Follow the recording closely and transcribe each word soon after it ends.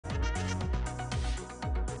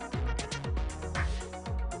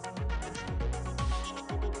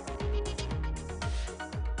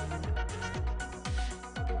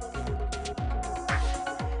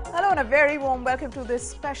Hello and a very warm welcome to this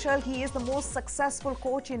special. He is the most successful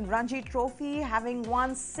coach in Ranji Trophy, having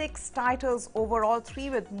won 6 titles overall, 3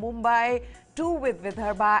 with Mumbai, 2 with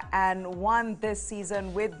Vidarbha and 1 this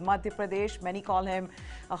season with Madhya Pradesh. Many call him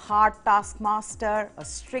a hard taskmaster, a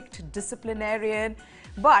strict disciplinarian.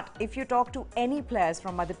 But if you talk to any players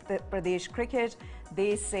from Madhya Pradesh cricket,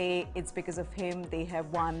 they say it's because of him they have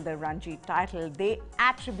won the Ranji title. They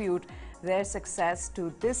attribute their success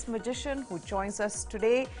to this magician who joins us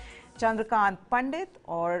today, Chandrakant Pandit,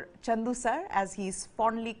 or Chandu sir as he's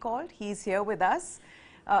fondly called. He's here with us.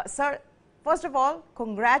 Sir, first of all,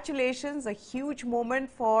 congratulations, a huge moment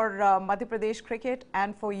for Madhya Pradesh cricket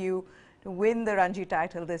and for you to win the Ranji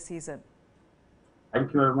title this season.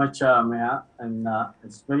 Thank you very much, Maya. And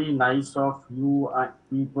it's very nice of you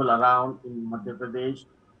people around in Madhya Pradesh,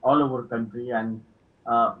 all over country, and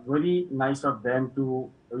very nice of them to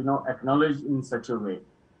acknowledge in such a way.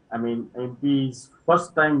 I mean, MP's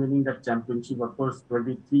first time winning that championship, of course,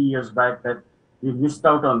 23 years back that we missed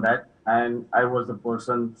out on that, and I was the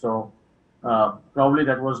person. So probably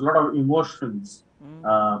that was a lot of emotions,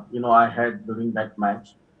 I had during that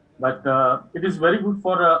match. But it is very good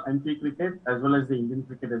for MP cricket as well as the Indian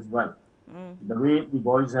cricket as well. The way the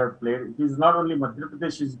boys have played, it is not only Madhya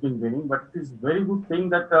Pradesh has been winning, but it is very good thing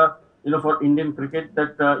that for Indian cricket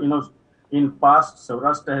that in past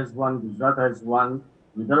Saurashtra has won, Gujarat has won,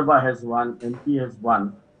 Vidarbha has won, MP has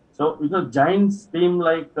won. So giants team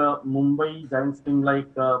like Mumbai, giants team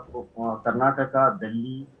like Karnataka,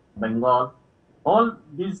 Delhi, Bengal. All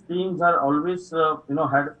these teams are always,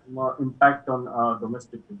 had impact on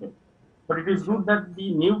domestic cricket. But it is good that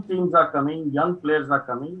the new teams are coming, young players are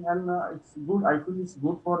coming, and it's good. I feel it's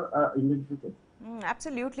good for Indian cricket.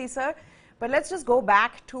 Absolutely, sir. But let's just go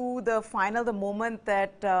back to the final, the moment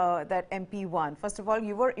that that MP won. First of all,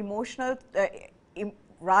 you were emotional,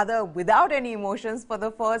 rather without any emotions for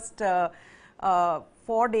the first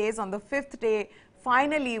 4 days. On the 5th day,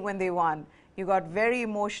 finally, when they won, you got very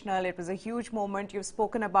emotional. It was a huge moment. You've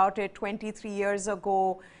spoken about it 23 years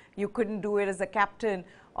ago. You couldn't do it as the captain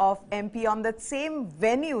of MP on that same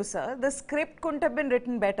venue, sir. The script couldn't have been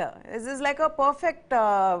written better. This is like a perfect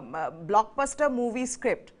blockbuster movie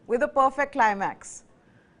script with a perfect climax.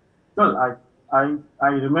 Well, I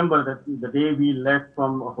remember that the day we left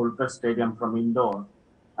from Holkar Stadium from Indore,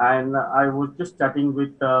 and I was just chatting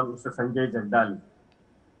with Mr. Sanjay Jagdali,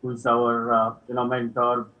 who is our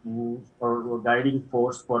mentor, who's our guiding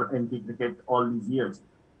force for MP cricket all these years.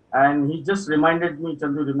 And he just reminded me,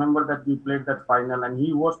 Chandu, remember that we played that final, and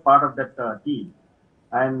he was part of that team.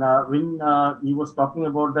 And when he was talking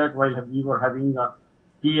about that while we were having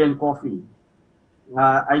tea and coffee,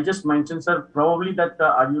 I just mentioned, sir, probably that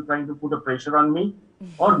are you trying to put a pressure on me?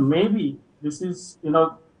 Or maybe this is,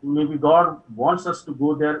 maybe God wants us to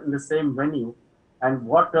go there in the same venue. And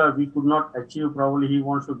what we could not achieve, probably he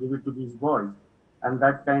wants to give it to these boys. And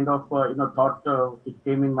that kind of, thought, it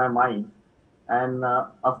came in my mind. And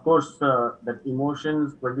of course, that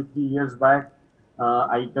emotions 23 years back,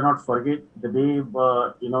 I cannot forget the day,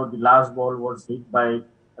 the last ball was hit by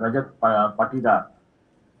Rajat Patidar.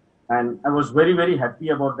 And I was very, very happy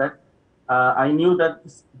about that. I knew that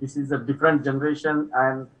this is a different generation,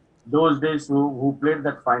 and those days who played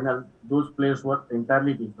that final, those players were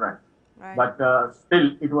entirely different. Right. But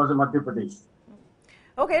still, it was a Madhya Pradesh.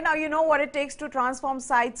 Okay, now you know what it takes to transform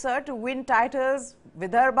sides, sir, to win titles.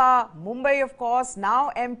 Vidarbha, Mumbai, of course, now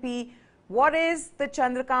MP. What is the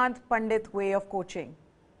Chandrakant Pandit way of coaching?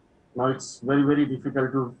 Now, it's very, very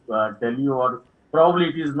difficult to tell you, or probably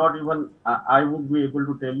it is not even I would be able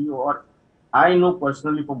to tell you, or I know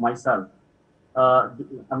personally for myself.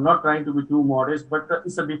 I'm not trying to be too modest, but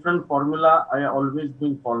it's a different formula I have always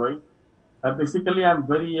been following. Basically, I'm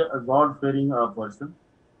very God-fearing person,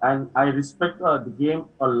 and I respect the game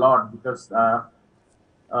a lot because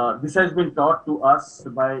this has been taught to us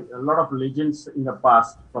by a lot of legends in the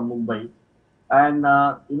past from Mumbai. And,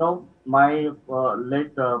 my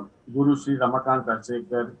late Guru Sri Ramakant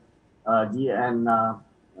Achrekar ji and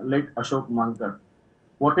late Ashok Mankar,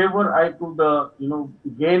 whatever I could,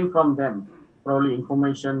 gain from them, probably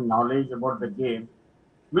information, knowledge about the game,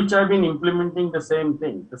 which I've been implementing the same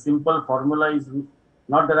thing. The simple formula is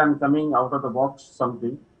not that I'm coming out of the box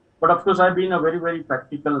something, but of course I've been a very, very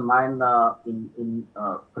practical man in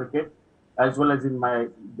cricket as well as in my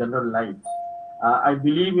general life. I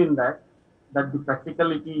believe in that the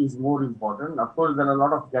practicality is more important. Of course, there are a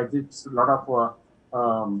lot of gadgets, a lot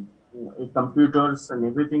of computers and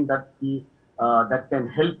everything that that can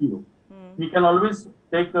help you. We can always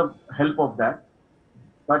take the help of that,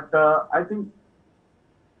 but I think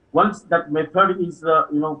once that method is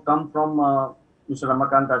come from Mr.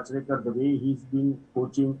 Ramakant Achrekar, the way he's been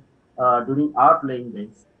coaching, during our playing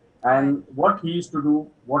days, Right. and what he used to do,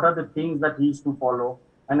 what are the things that he used to follow.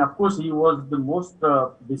 And of course, he was the most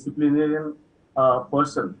disciplinarian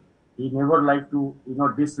person. He never liked to,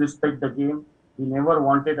 disrespect the game. He never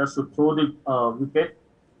wanted us to throw the wicket.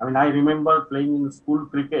 I mean, I remember playing in school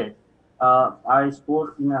cricket. I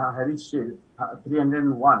scored in a Harris Shield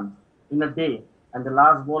 301 in a day, and the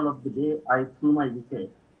last ball of the day, I threw my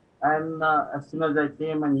wicket. And as soon as I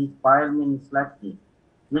came, and he fired me and slapped me,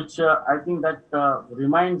 which I think that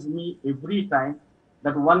reminds me every time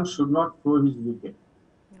that one should not throw his wicket.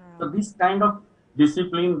 So this kind of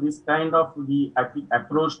discipline, this kind of the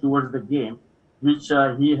approach towards the game, which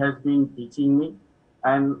he has been teaching me,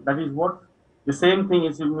 and that is what the same thing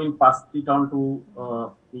is being passed it on to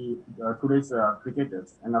the today's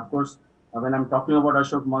cricketers. And of course, when I'm talking about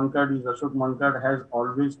Ashok Mankad, is Ashok Mankad has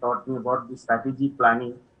always taught me about the strategy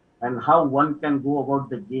planning and how one can go about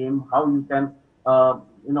the game, how you can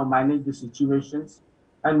manage the situations,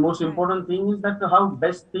 and most Right. important thing is that how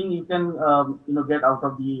best thing you can get out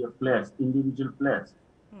of the players, individual players,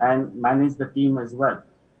 and manage the team as well.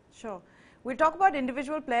 Sure. We'll talk about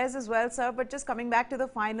individual players as well, sir, but just coming back to the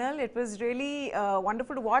final, it was really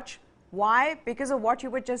wonderful to watch. Why? Because of what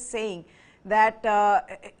you were just saying, that,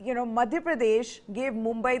 Madhya Pradesh gave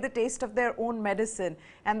Mumbai the taste of their own medicine.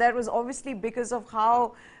 And that was obviously because of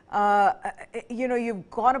how, you've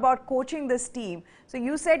gone about coaching this team. So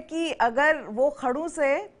you said कि अगर वो खड़ूस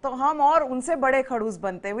है तो हम और उनसे बड़े खड़ूस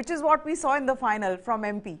बनते हैं, which is what we saw in the final from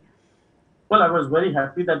MP. Well, I was very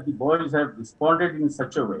happy that the boys have responded in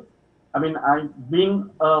such a way. I mean, I being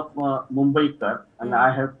a Mumbaiker, and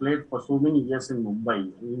I have played for so many years in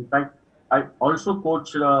Mumbai. In fact, I also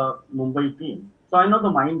coach Mumbai team, so I know the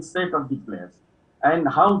mindset of the players and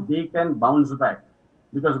how they can bounce back.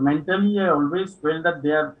 Because mentally, I always felt that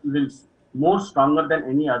they are more stronger than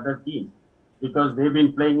any other team, because they've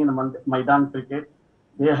been playing in Maidan cricket.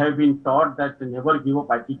 They have been taught that they never give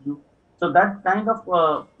up attitude. So that kind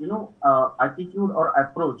of attitude or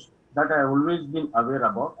approach that I always been aware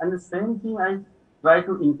about, and the same thing I try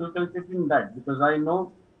to inculcate in that, because I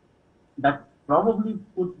know that probably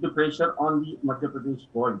put the pressure on the Madhya Pradesh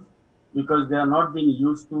boys, because they are not being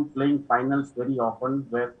used to playing finals very often.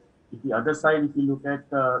 Where if the other side, if you look at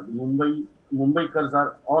Mumbaikars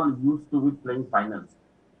are all used to with playing finals.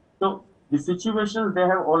 So the situations they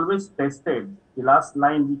have always tested. The last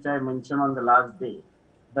line which I mentioned on the last day,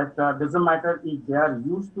 that doesn't matter if they are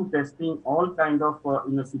used to testing all kind of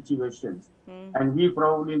situations, and we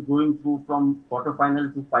probably going through from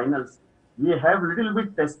quarterfinal to finals, we have little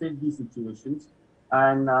bit tested these situations,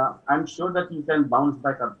 and I'm sure that you can bounce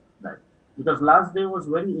back up that, because last day was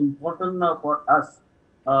very important for us,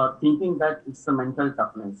 thinking that it's a mental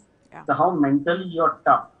toughness. Yeah. So how mentally you're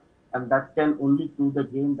tough, and that can only prove the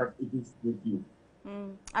game that it is with you.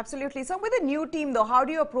 Absolutely. So with a new team though, how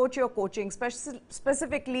do you approach your coaching?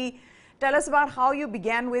 Specifically, tell us about how you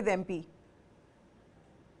began with MP.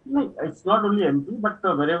 No, it's not only MP, but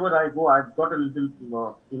wherever I go, I've got a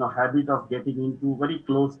little, habit of getting into very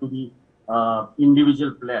close to the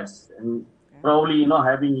individual players, and probably,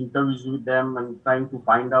 having interviews with them and trying to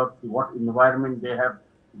find out what environment they have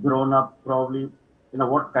grown up, probably,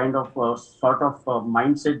 what kind of sort of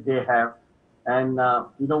mindset they have, and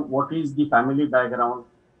what is the family background,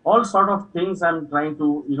 all sort of things I'm trying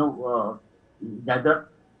to, gather,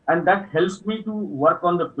 and that helps me to work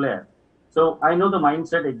on the player. So I know the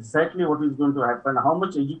mindset exactly what is going to happen, how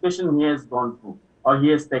much education he has gone through or he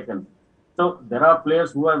has taken. So there are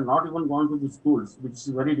players who have not even gone to the schools, which is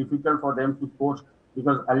very difficult for them to coach,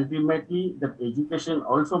 because ultimately that education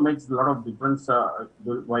also makes a lot of difference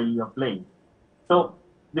while you are playing. So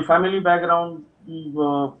the family background,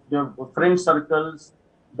 the friend circles,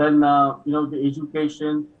 then the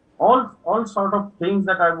education, all sort of things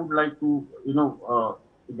that I would like to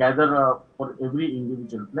gather for every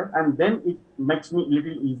individual player, and then it makes me a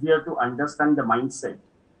little easier to understand the mindset,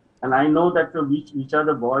 and I know that which are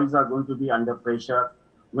the boys are going to be under pressure.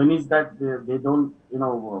 When is that they don't,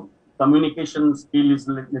 communication skill is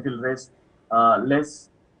little less,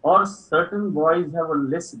 or certain boys have a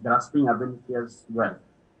less grasping ability as well.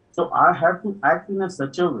 So I have to act in a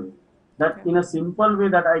such a way that in a simple way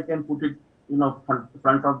that I can put it,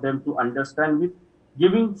 front of them to understand, with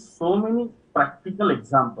giving so many practical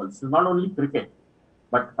examples, not only cricket,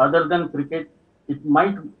 but other than cricket, it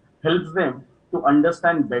might help them to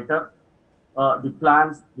understand better the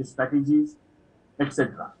plans, the strategies,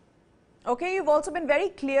 etc. Okay, you've also been very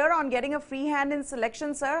clear on getting a free hand in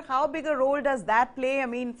selection, sir. How big a role does that play? I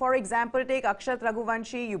mean, for example, take Akshat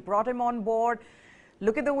Raghuvanshi. You brought him on board.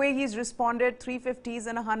 Look at the way he's responded, 350s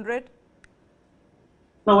and 100.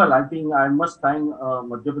 No, well, I think I must thank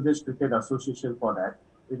Madhya Pradesh Cricket Association for that.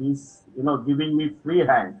 It is, giving me free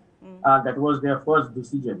hand. That was their first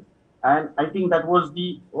decision, and I think that was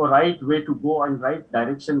the right way to go and right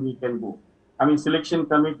direction we can go. I mean, selection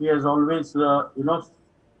committee has always,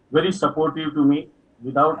 very supportive to me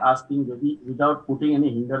without Right. asking, without putting any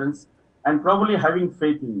hindrance, and probably having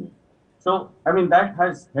faith in me. So, I mean, that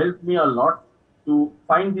has helped me a lot to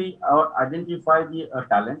find the or identify the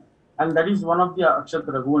talent, and that is one of the Akshat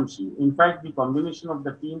Raghuvanshi. In fact, the combination of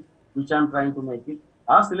the team which I'm trying to make it,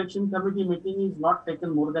 our selection committee meeting is not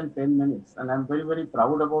taken more than 10 minutes, and I'm very, very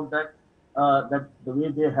proud about that. That the way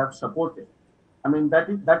they have supported. I mean, that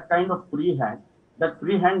is that kind of free hand. That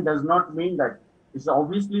free hand does not mean that it's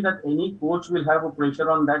obviously that any coach will have a pressure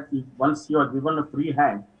on that if once you are given a free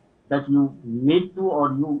hand, that you need to or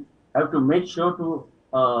you have to make sure to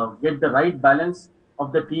get the right balance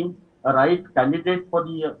of the team, a right candidate for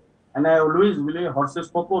the. And I always believe horses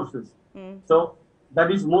for courses. So that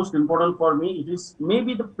is most important for me. It is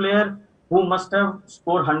maybe the player who must have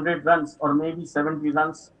scored 100 runs or maybe 70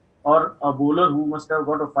 runs or a bowler who must have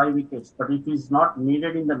got a 5 wickets. But if he's not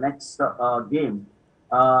needed in the next game,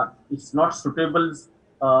 it's not suitable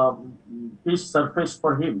uh, pitch surface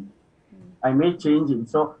for him. I may change him.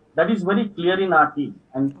 So that is very clear in our team,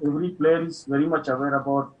 and Okay. every player is very much aware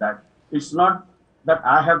about that. It's not that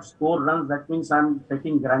I have scored runs, that means I'm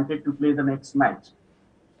taking granted to play the next match.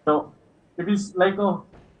 So it is like a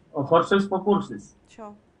horses for courses.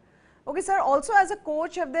 Sure. Okay, sir. Also, as a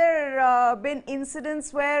coach, have there been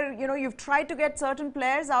incidents where you've tried to get certain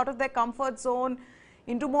players out of their comfort zone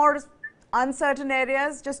into more uncertain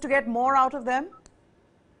areas just to get more out of them?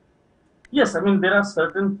 Yes, I mean there are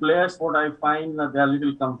certain players what I find they are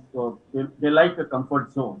little they like a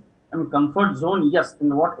comfort zone. I mean comfort zone, yes,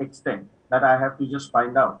 in what extent that I have to just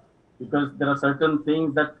find out because there are certain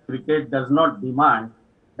things that cricket does not demand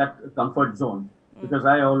that comfort zone. Because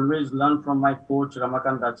I always learn from my coach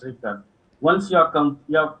Ramakant Achrikar. Once you're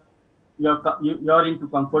into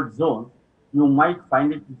comfort zone, you might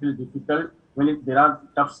find it little difficult when there are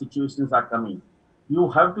tough situations are coming. You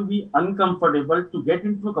have to be uncomfortable to get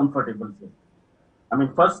into a comfortable zone. I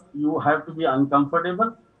mean, first you have to be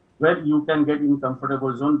uncomfortable where you can get in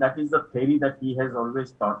comfortable zone. That is the theory that he has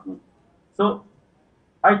always taught me. So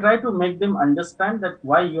I try to make them understand that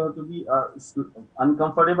why you have to be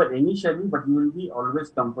uncomfortable initially, but you will be always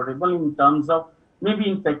comfortable in terms of maybe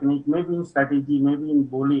in technique, maybe in strategy, maybe in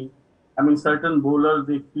bowling. I mean, certain bowlers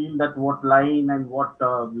they feel that what line and what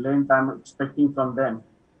length I'm expecting from them,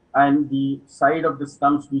 and the side of the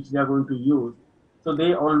stumps which they are going to use. So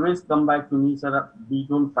they always come back to me, sir. We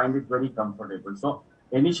don't find it very comfortable. So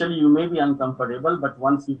initially you may be uncomfortable, but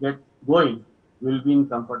once you get going, will be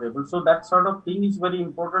comfortable. So that sort of thing is very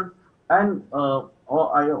important. And I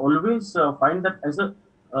always find that as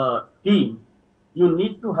a team, you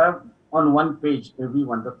need to have on one page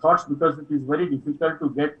everyone the thoughts because it is very difficult to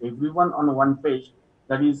get everyone on one page.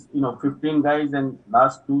 That is, 15 guys, and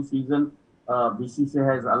last 2 seasons,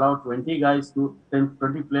 BCCI has allowed 20 guys to 10,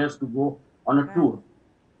 20 players to go on a Right. tour.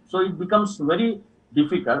 So it becomes very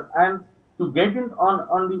difficult. And to get it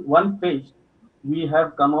on the one page, we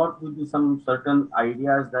have come out with some certain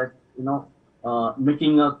ideas that,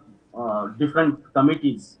 making a different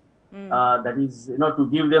committees, that is, to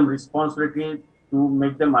give them responsibility, to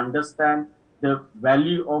make them understand the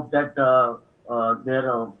value of that,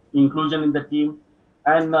 their inclusion in the team.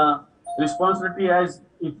 And responsibility, as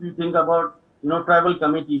if you think about, tribal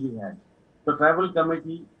committee we had. So tribal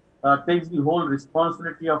committee takes the whole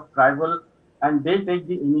responsibility of tribal, and they take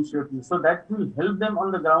the initiative. So that will help them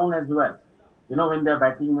on the ground as well. When they are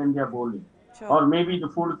batting, when they are bowling, Sure. or maybe the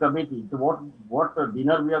food committee. So what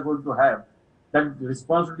dinner we are going to have, that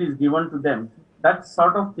responsibility is given to them. That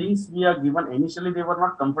sort of things we are given. Initially, they were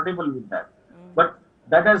not comfortable with that, but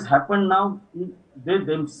that has happened now. They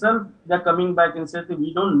themselves they are coming back and say that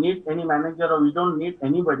we don't need any manager or we don't need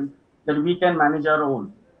anybody, that we can manage our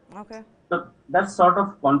own. Okay. So that sort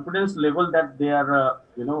of confidence level that they are,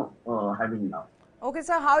 having now. Okay,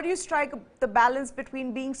 sir. How do you strike the balance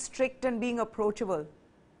between being strict and being approachable?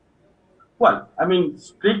 Well, I mean,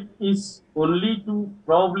 strict is only to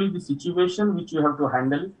probably the situation which you have to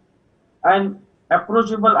handle, and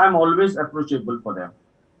approachable. I'm always approachable for them.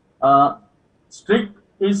 Uh, Strict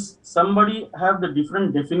is somebody have the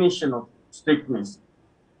different definition of strictness.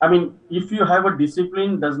 I mean, if you have a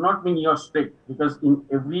discipline, does not mean you're strict because in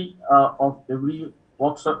every of every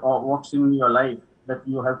walks in your life that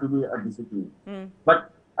you have to be a discipline.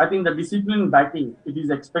 But I think the discipline batting it is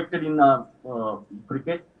expected in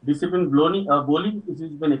cricket. Discipline bowling it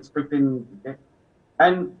has been expected in cricket,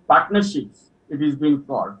 and partnerships it is being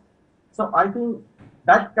called. So I think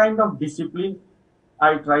that kind of discipline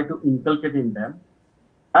I try to inculcate in them.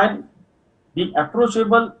 And the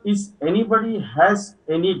approachable is anybody has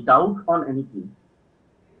any doubt on anything,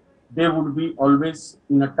 they would be always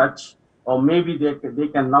in a touch, or maybe they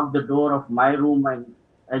can knock the door of my room and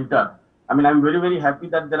enter. I mean, I'm very, very happy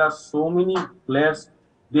that there are so many players,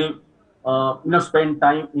 they, spend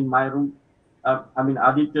time in my room. I mean,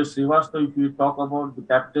 Aditya Srivastava, if you talk about the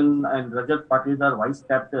captain, and Rajat Patidar, vice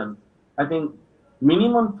captain, I think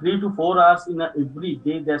minimum 3 to 4 hours in every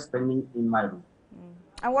day they're spending in my room.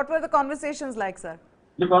 And what were the conversations like, sir?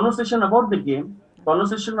 The conversation about the game,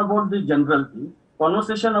 conversation about the general thing,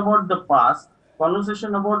 conversation about the past,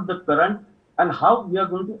 conversation about the current, and how we are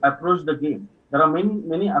going to approach the game. There are many,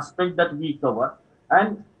 many aspects that we cover,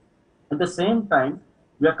 and at the same time,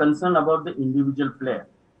 we are concerned about the individual player.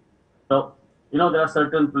 So, there are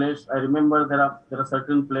certain players. I remember there are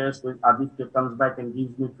certain players when Aditya comes back and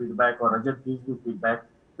gives me feedback, or Rajat gives me feedback.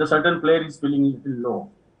 The certain player is feeling a little low.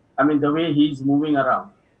 I mean, the way he is moving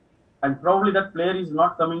around, and probably that player is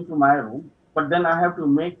not coming to my room, but then I have to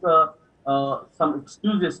make some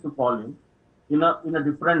excuses to call him in a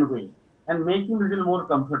different way and make him a little more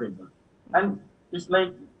comfortable. And it's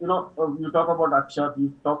like, you talk about Akshat,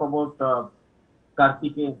 you talk about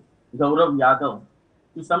Kartike, Gaurav Yadav.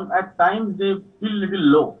 Some at times they feel a little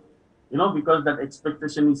low, because that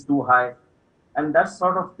expectation is too high, and that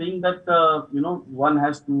sort of thing that one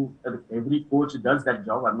has to. Every coach does that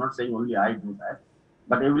job. I'm not saying only I do that,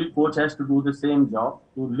 but every coach has to do the same job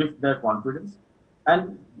to lift their confidence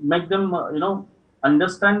and make them,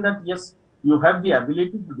 understand that yes, you have the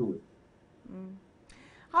ability to do it.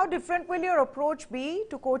 How different will your approach be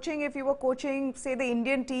to coaching if you were coaching, say, the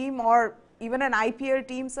Indian team or even an IPL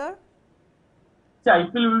team, sir? See,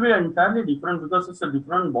 IPL will be entirely different because it's a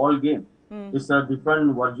different ball game. It's a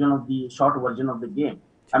different version of the short version of the game.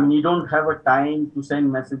 I mean, you don't have a time to send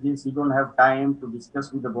messages. You don't have time to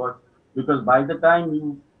discuss with the board, because by the time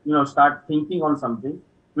you start thinking on something,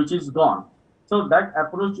 which is gone. So that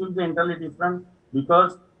approach will be entirely different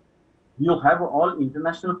because you have all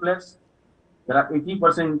international players. There are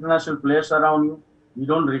 80% international players around you. You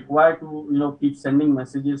don't require to keep sending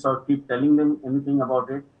messages or keep telling them anything about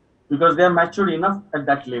it, because they are matured enough at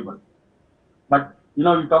that level. But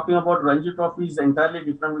you're talking about Ranji Trophy is entirely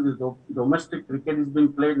different, because domestic cricket is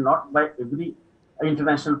being played not by every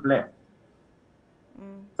international player.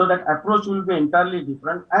 So that approach will be entirely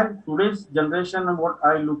different. And today's generation, and what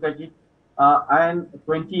I look at it, and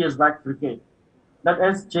 20 years back cricket, that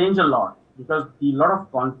has changed a lot, because a lot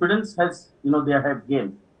of confidence has, they have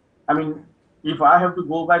gained. I mean, if I have to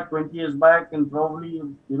go back 20 years back, and probably,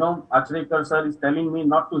 Achrekar sir is telling me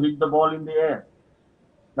not to hit the ball in the air.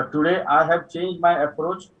 But today I have changed my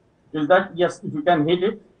approach, is that yes, if you can hit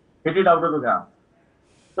it out of the ground.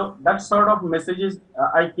 So that sort of messages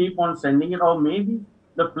I keep on sending it, or maybe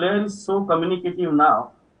the player is so communicative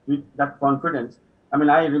now with that confidence. I mean,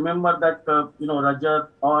 I remember that Rajat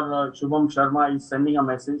or Shubham Sharma is sending a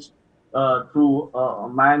message through a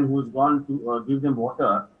man who's gone to give them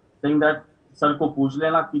water, saying that sir ko पूछ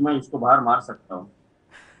लेना कि मैं इसको बाहर मार सकता हूँ.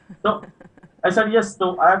 So I said yes.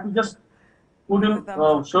 So I have to just put him,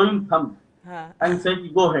 show him thumb, and say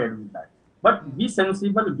go ahead with that. But be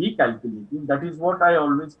sensible, be calculative. That is what I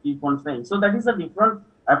always keep on saying. So that is a different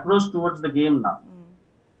approach towards the game now.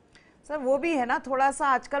 Sir वो भी है ना, थोड़ा सा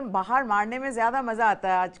आजकल बाहर मारने में ज्यादा मजा आता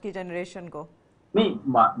है आज की जनरेशन को. नहीं,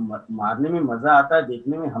 मारने में मजा आता है,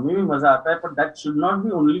 देखने में हमें भी मजा आता है, but that should not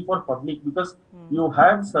be only for public, because you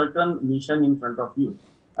have certain mission in front of you.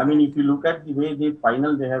 I mean, if you look at the way the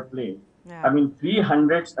final they have played, I mean,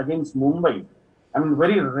 300s against Mumbai. I mean,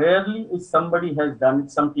 very rarely is somebody has done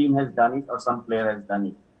it, some team has done it, or some player has done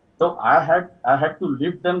it. So I had to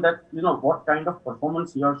lift them that what kind of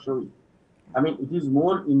performance you are showing. I mean, it is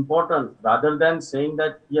more important rather than saying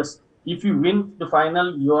that yes, if you win the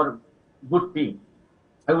final, you are good team.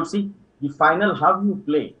 I would see the final how you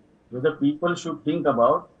play. Whether people should think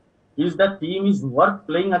about, is that team is worth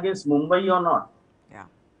playing against Mumbai or not? Yeah.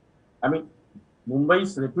 I mean,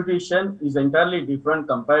 Mumbai's reputation is entirely different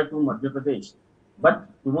compared to Madhya Pradesh. But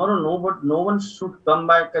tomorrow, no one should come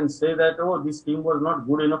back and say that, oh, this team was not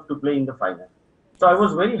good enough to play in the final. So I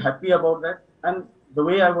was very happy about that. And the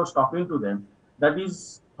way I was talking to them, that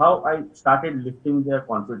is how I started lifting their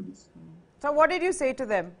confidence. So what did you say to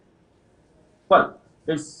them? Well,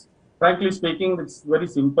 it's frankly speaking, it's very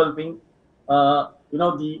simple thing.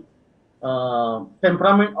 The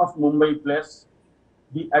temperament of Mumbai players,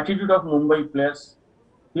 the attitude of Mumbai players,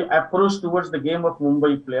 the approach towards the game of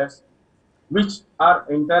Mumbai players, which are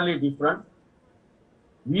entirely different.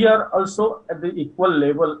 We are also at the equal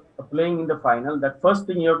level playing in the final. That first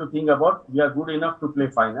thing you have to think about, we are good enough to play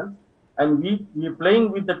final. And we are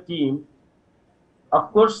playing with the team,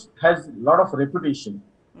 of course, has a lot of reputation.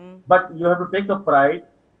 But you have to take a pride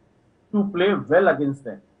to play well against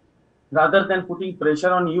them rather than putting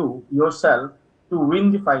pressure on you yourself to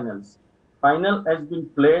win the finals. Final has been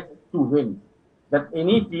played to win. That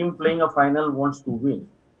any team playing a final wants to win.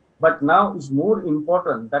 But now it's more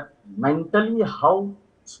important that mentally how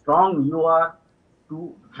strong you are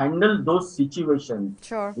to handle those situations,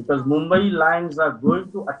 Sure. because Mumbai Lions are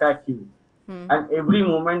going to attack you, and every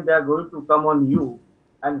moment they are going to come on you,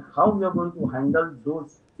 and how you are going to handle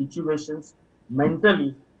those situations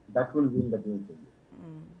mentally, that will win the game for you.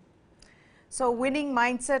 So winning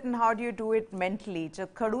mindset, and how do you do it mentally?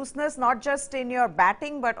 Just khadoosness, not just in your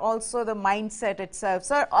batting, but also the mindset itself.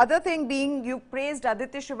 Sir, other thing being, you praised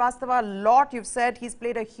Aditya Srivastava a lot. You've said he's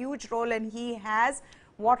played a huge role, and he has.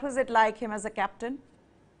 What was it like him as a captain?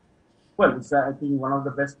 Well, it's, I think, one of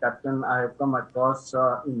the best captain I have come across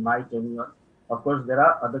in my tenure. Of course, there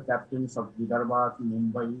are other captains of Vidarbha,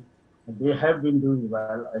 Mumbai. They have been doing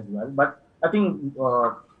well as well. But I think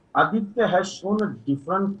Aditya has shown a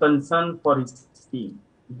different concern for his team,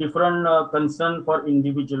 different concern for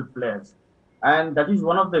individual players. And that is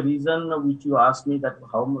one of the reason which you asked me that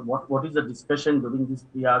what is the discussion during these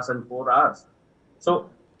 3 hours and 4 hours. So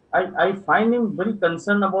I find him very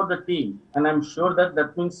concerned about the team, and I'm sure that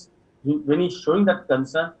that means when he's showing that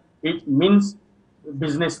concern, it means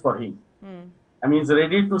business for him. I mean, he's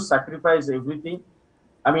ready to sacrifice everything.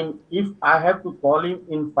 I mean, if I have to call him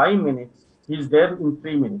in 5 minutes, he's there in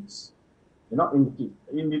 3 minutes, in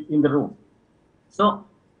the room. So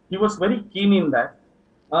he was very keen in that.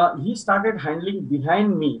 He started handling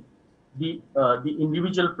behind me the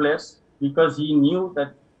individual players, because he knew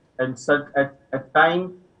that at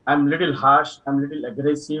time I'm little harsh, I'm little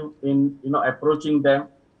aggressive in approaching them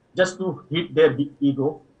just to hit their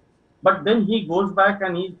ego. But then he goes back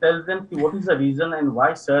and he tells them what is the reason and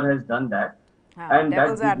why sir has done that, and that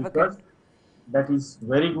Devil's be advocate. because that is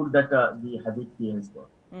very good that the habit he has got.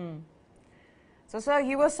 So, sir,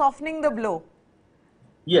 he was softening the blow.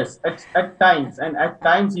 Yes, at times, and at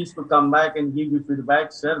times he used to come back and give you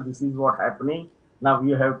feedback, sir. This is what happening. Now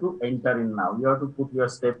you have to enter in. Now you have to put your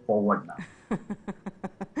step forward now.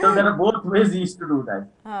 So there are both ways he used to do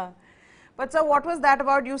that. But, sir, what was that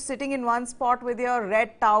about you sitting in one spot with your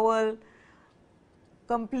red towel,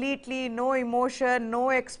 completely no emotion, no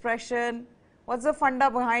expression? What's the funda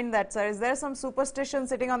behind that, sir? Is there some superstition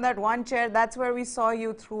sitting on that one chair? That's where we saw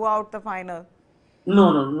you throughout the final.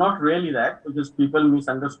 No, no, not really that, because people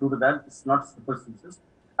misunderstood that. It's not superstitious.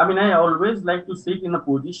 I mean, I always like to sit in a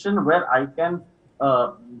position where I can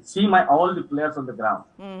see my all the players on the ground.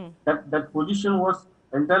 That position was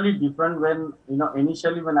entirely different when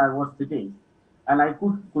initially when I was sitting, and I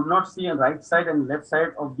could not see a right side and left side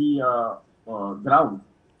of the ground.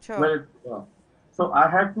 Sure. Where so I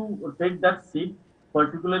had to take that seat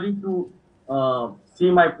particularly to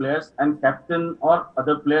see my players, and captain or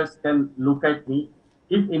other players can look at me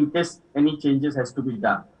if in case any changes has to be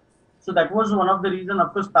done. So that was one of the reason.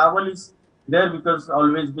 Of course, towel is there because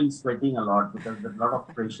always been sweating a lot because there's a lot of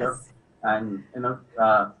pressure, Yes. and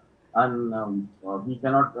we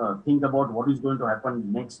cannot think about what is going to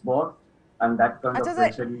happen next ball, and that kind अच्छा of sir,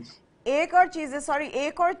 pressure is. एक और चीज़ है, sorry,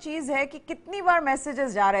 एक और चीज़ है कि कितनी बार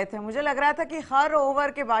messages जा रहे थे? मुझे लग रहा था कि हर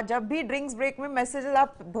ओवर के बाद जब भी ड्रिंक्स ब्रेक में मैसेजेस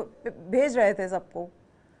आप भेज रहे थे सबको.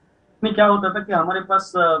 में क्या होता था कि हमारे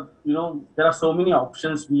पास there are so many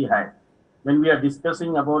options we had when we are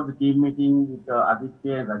discussing about the team meeting with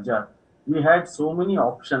Aditya and Rajat. We had so many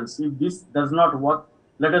options. If this does not work,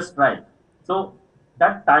 let us try. So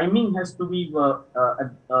that timing has to be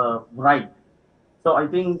right. So I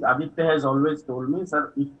think Aditya has always told me,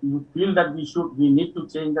 sir, if you feel that we need to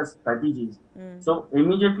change the strategies, so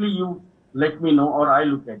immediately you let me know or I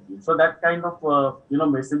look at you. So that kind of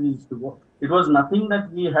message is to go. It was nothing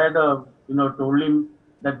that we had told him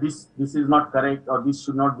that this is not correct or this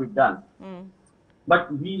should not be done.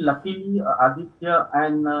 But we luckily Aditya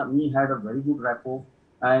and me had a very good rapport,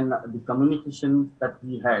 and the communication that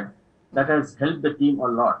we had that has helped the team a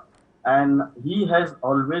lot. And he has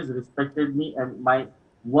always respected me and my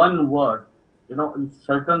one word. If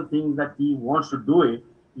certain things that he wants to do it,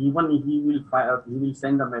 even if he will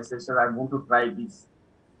send a message, sir, I want to try this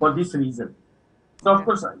for this reason. So of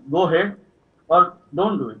course, go ahead or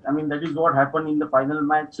don't do it. I mean, that is what happened in the final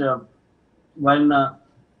match when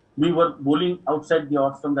we were bowling outside the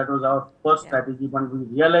off stump. That was our first strategy. When we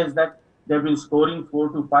realized that they've been scoring 4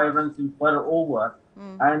 to 5 runs in per over,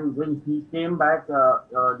 and when he came back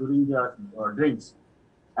during the drinks,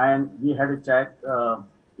 and we had a chat.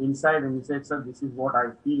 inside and he said, sir, this is what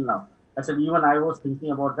I feel now. I said, even I was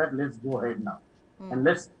thinking about that. Let's go ahead now. And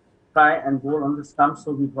let's try and go on the stump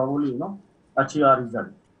so we probably, achieve our result.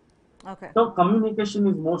 Okay. So communication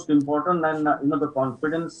is most important, and the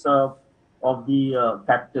confidence of the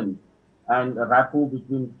captain and rapport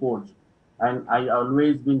between coach. And I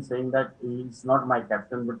always been saying that he's not my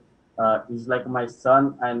captain, but he's like my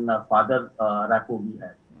son and father rapport we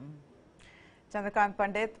had. Chandrakant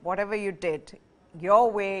Pandit, whatever you did,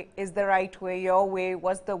 your way is the right way. Your way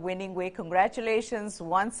was the winning way. Congratulations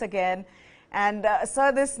once again. And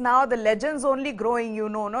sir, this now the legends only growing,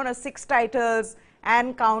 no, 6 titles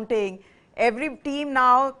and counting. Every team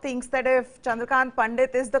now thinks that if Chandrakant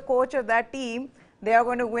Pandit is the coach of that team, they are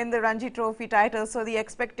going to win the Ranji Trophy title. So the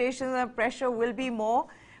expectations and pressure will be more.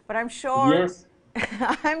 But I'm sure, Yes,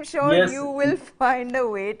 I'm sure yes. you will find a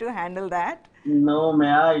way to handle that. No,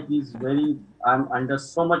 Maya, it is very, I'm under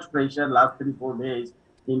so much pressure last 3, 4 days.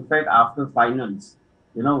 In fact, after finals,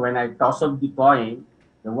 when I toss up the coin,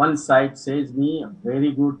 the one side says me,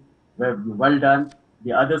 very good, well done.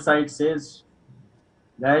 The other side says,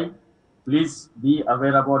 guy, please be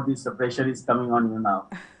aware about this. The pressure is coming on you now.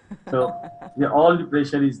 So all the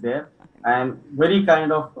pressure is there, and very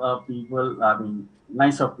kind of people. I mean,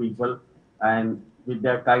 nice of people, and with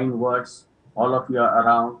their kind words, all of you are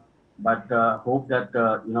around. But hope that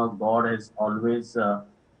God has always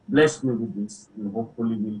blessed me with this, and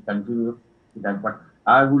hopefully will continue with that. But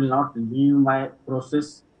I will not leave my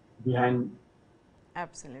process behind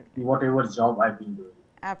Absolutely. whatever job I've been doing.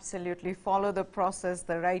 Absolutely. Follow the process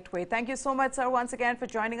the right way. Thank you so much, sir, once again for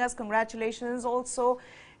joining us. Congratulations also,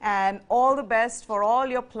 and all the best for all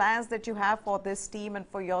your plans that you have for this team and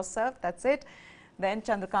for yourself. That's it. Then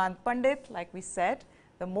Chandrakant Pandit, like we said,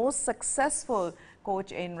 the most successful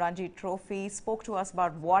coach in Ranji Trophy, spoke to us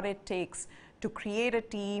about what it takes to create a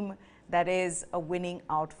team that is a winning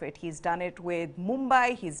outfit. He's done it with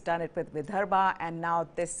Mumbai, he's done it with Vidarbha, and now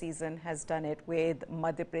this season has done it with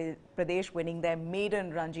Madhya Pradesh, winning their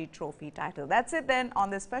maiden Ranji Trophy title. That's it then on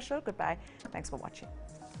this special. Goodbye. Thanks for watching.